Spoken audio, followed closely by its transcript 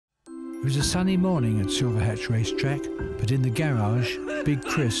It was a sunny morning at Silverhatch racetrack, but in the garage, Big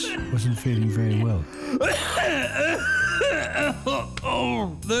Chris wasn't feeling very well.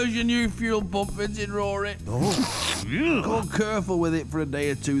 Oh, there's your new fuel pump fitting, Roary. Oh, go careful with it for a day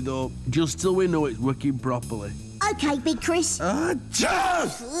or two, though, just till we know it's working properly. OK, Big Chris. Oh,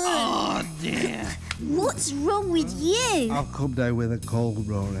 dear. What's wrong with you? I've come down with a cold,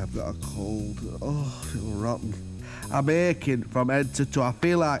 Rory. I've got a cold. Oh, I feel rotten. I'm aching from head to toe. I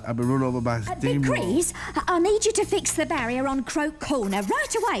feel like I've been run over by a steamroller. Big Chris, I need you to fix the barrier on Croak Corner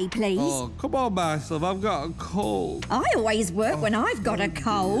right away, please. Oh, come on, myself. I've got a cold. I always work when I've got a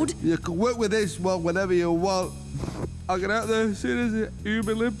cold. You can work with this one whenever you want. I'll get out there as soon as it's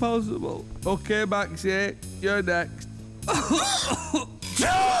humanly possible. OK, Maxie, you're next. Oh,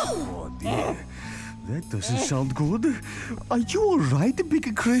 dear. That doesn't sound good. Are you all right,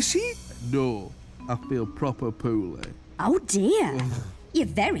 Big Chrissy? No, I feel proper poorly. Oh, dear. You're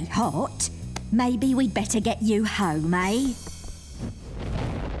very hot. Maybe we'd better get you home, eh?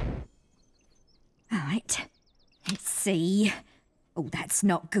 Right. Let's see. Oh, that's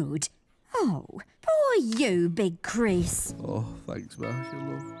not good. Oh, poor you, Big Chris. Oh, thanks, Marcia,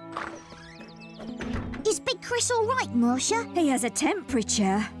 love. Is Big Chris all right, Marcia? He has a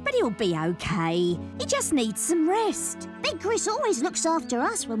temperature, but he'll be OK. He just needs some rest. Big Chris always looks after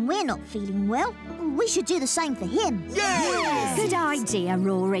us when we're not feeling well. We should do the same for him. Yes! Good idea,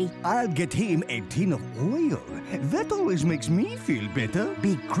 Roary. I'll get him a tin of oil. That always makes me feel better.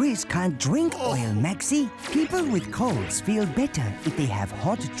 Big Chris can't drink oil, Maxie. People with colds feel better if they have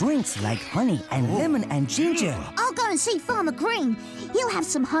hot drinks like honey and lemon and ginger. I'll go and see Farmer Green. He'll have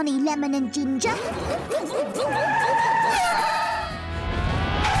some honey, lemon and ginger.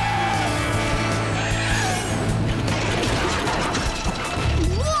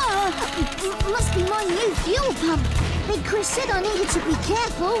 Must be my new fuel pump. Big Chris said I needed to be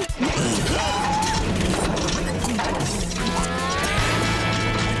careful.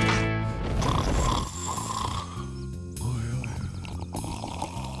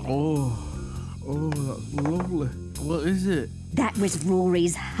 Oh, that's lovely. What is it? That was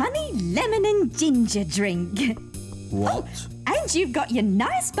Roary's honey, lemon and ginger drink. What? And you've got your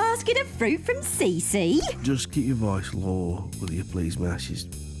nice basket of fruit from Cece. Just keep your voice low, will you please, Mash? It's a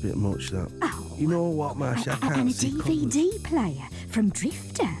bit much, that. Oh. You know what, Mash? I can't And a see DVD player from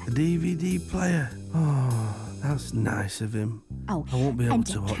Drifter. A DVD player? Oh, that's nice of him. Oh, I won't be able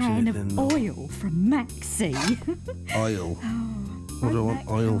to watch and a anything. can of oil from Maxie. Oil? What do I want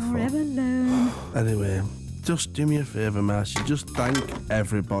oil for? Anyway, just do me a favour, Mash. Just thank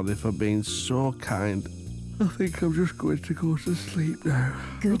everybody for being so kind. I think I'm just going to go to sleep now.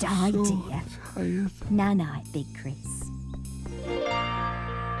 Good I'm idea. so tired. Night-night, Big Chris.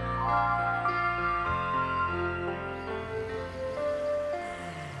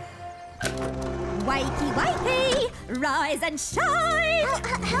 Wakey, wakey! Rise and shine!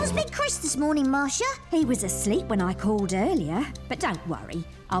 How's Big Chris this morning, Marcia? He was asleep when I called earlier, but don't worry.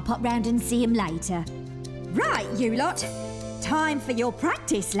 I'll pop round and see him later. Right, you lot. Time for your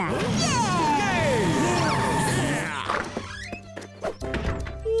practice lap.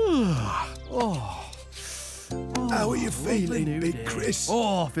 How are you feeling, Big Chris?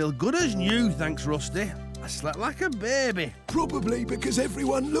 Oh, I feel good as new, thanks, Rusty. I slept like a baby. Probably because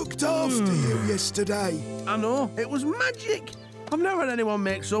everyone looked after you yesterday. I know, it was magic. I've never had anyone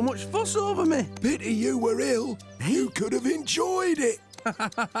make so much fuss over me. Pity you were ill. You could have enjoyed it.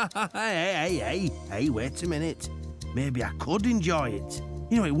 Hey, wait a minute. Maybe I could enjoy it.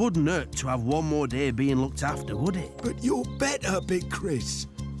 You know, it wouldn't hurt to have one more day being looked after, would it? But you're better, Big Chris.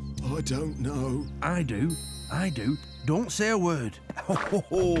 I don't know. I do. Don't say a word.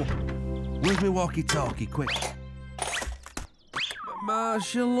 Where's my walkie-talkie, quick?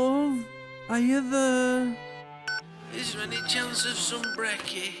 Marcia, love, are you there? Is there any chance of some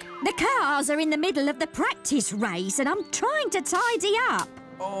brekkie? The cars are in the middle of the practice race and I'm trying to tidy up.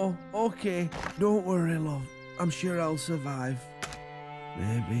 Oh, OK. Don't worry, love. I'm sure I'll survive.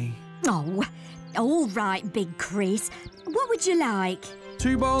 Maybe. Oh, all right, Big Chris. What would you like?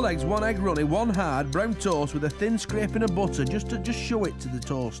 2 boiled eggs, 1 egg runny, 1 hard, brown toast with a thin scraping of butter, just show it to the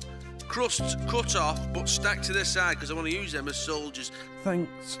toast. Crusts cut off, but stacked to the side, because I want to use them as soldiers.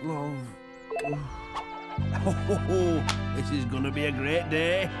 Thanks, love. This is going to be a great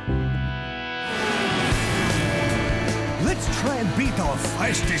day. Let's try and beat our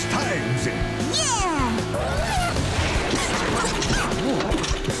fastest times. Yeah!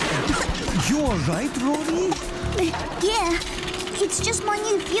 You all right, Rory? Yeah, it's just my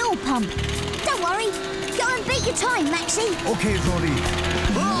new fuel pump. Don't worry. Go and beat your time, Maxie. OK, Rory.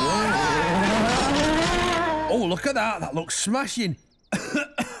 Oh, look at that. That looks smashing.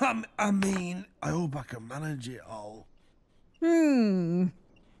 I mean, I hope I can manage it all.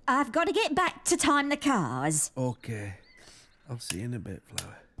 I've got to get back to time the cars. Okay. I'll see you in a bit,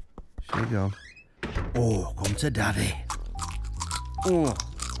 Flower. She gone. Oh, come to Daddy. Oh,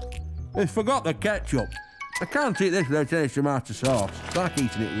 I forgot the ketchup. I can't eat this without any tomato sauce. It's like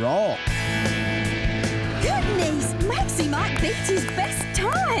eating it raw. Goodness, Maxie might beat his best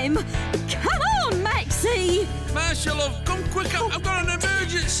time. Come on, Maxie. Marcia, love, come quick, I've got an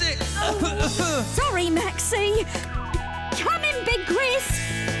emergency. Sorry, Maxie. Come in, Big Chris.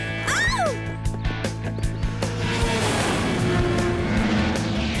 Oh!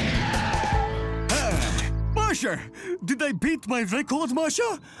 Marcia, did I beat my record,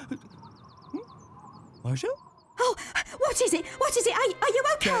 Marcia? Marcia? Oh, what is it? What is it? Are you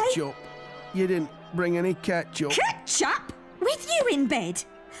okay? Ketchup. You didn't bring any ketchup. Ketchup? With you in bed?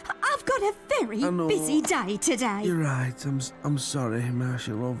 I've got a very busy day today. You're right. I'm sorry,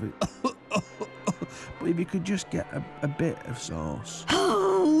 Marcia, love it. But if you could just get a bit of sauce.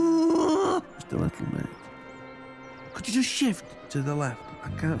 Just a little bit. Could you just shift to the left? I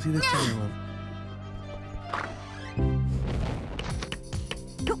can't see the tail of.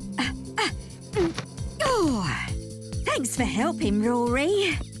 Oh, thanks for helping,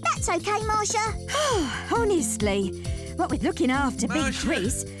 Roary. That's okay, Marcia. Honestly, what with looking after Big Marcia,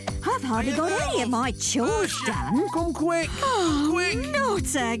 Chris, I've hardly got any of my chores done. Come quick. Oh, quick.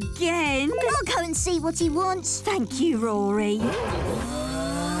 not again. I'll go and see what he wants. Thank you, Roary.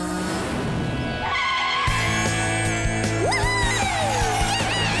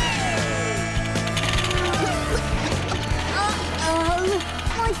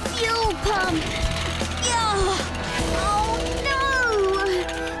 My fuel pump! Yeah. Oh no!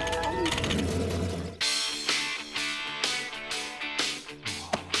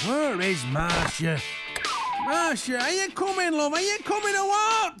 Where is Marcia? Marcia, are you coming, love? Are you coming or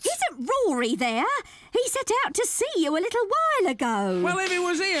what? Isn't Roary there? He set out to see you a little while ago. Well, if he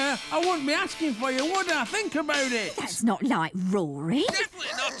was here, I wouldn't be asking for you, would I? Think about it. That's not like Roary. Definitely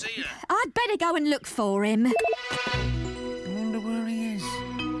not here. I'd better go and look for him. I wonder where he is.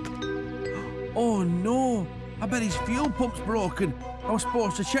 Oh, no. I bet his fuel pump's broken. I was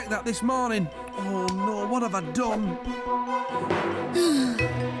supposed to check that this morning. Oh, no. What have I done?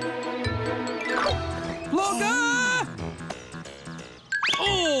 Plugger!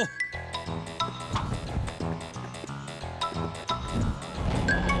 Oh!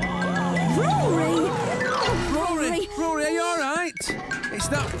 Roary, are you all right? It's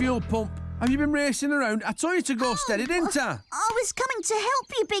that fuel pump. Have you been racing around? I told you to go steady, didn't I? I was coming to help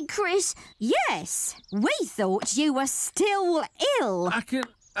you, Big Chris. Yes, we thought you were still ill. I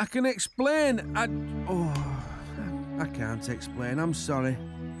can explain. I can't explain. I'm sorry.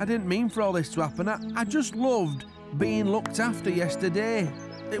 I didn't mean for all this to happen. I just loved being looked after yesterday.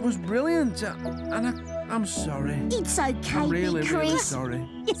 It was brilliant, and I'm sorry. It's okay, I'm really, Big Chris. really sorry.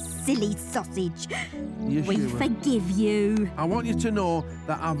 You silly sausage. Yes, We you were. forgive you. I want you to know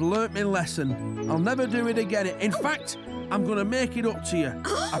that I've learnt my lesson. I'll never do it again. In fact, I'm going to make it up to you.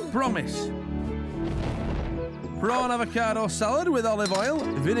 I promise. Prawn avocado salad with olive oil,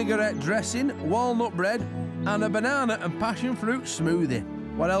 vinaigrette dressing, walnut bread, and a banana and passion fruit smoothie.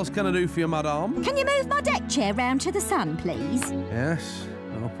 What else can I do for you, madame? Can you move my deck chair round to the sun, please? Yes,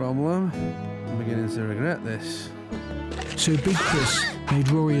 no problem. I'm beginning to regret this. So Big Chris made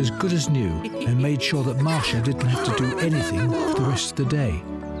Roary as good as new and made sure that Marcia didn't have to do anything the rest of the day.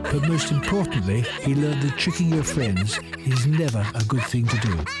 But most importantly, he learned that tricking your friends is never a good thing to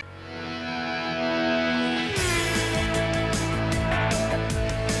do.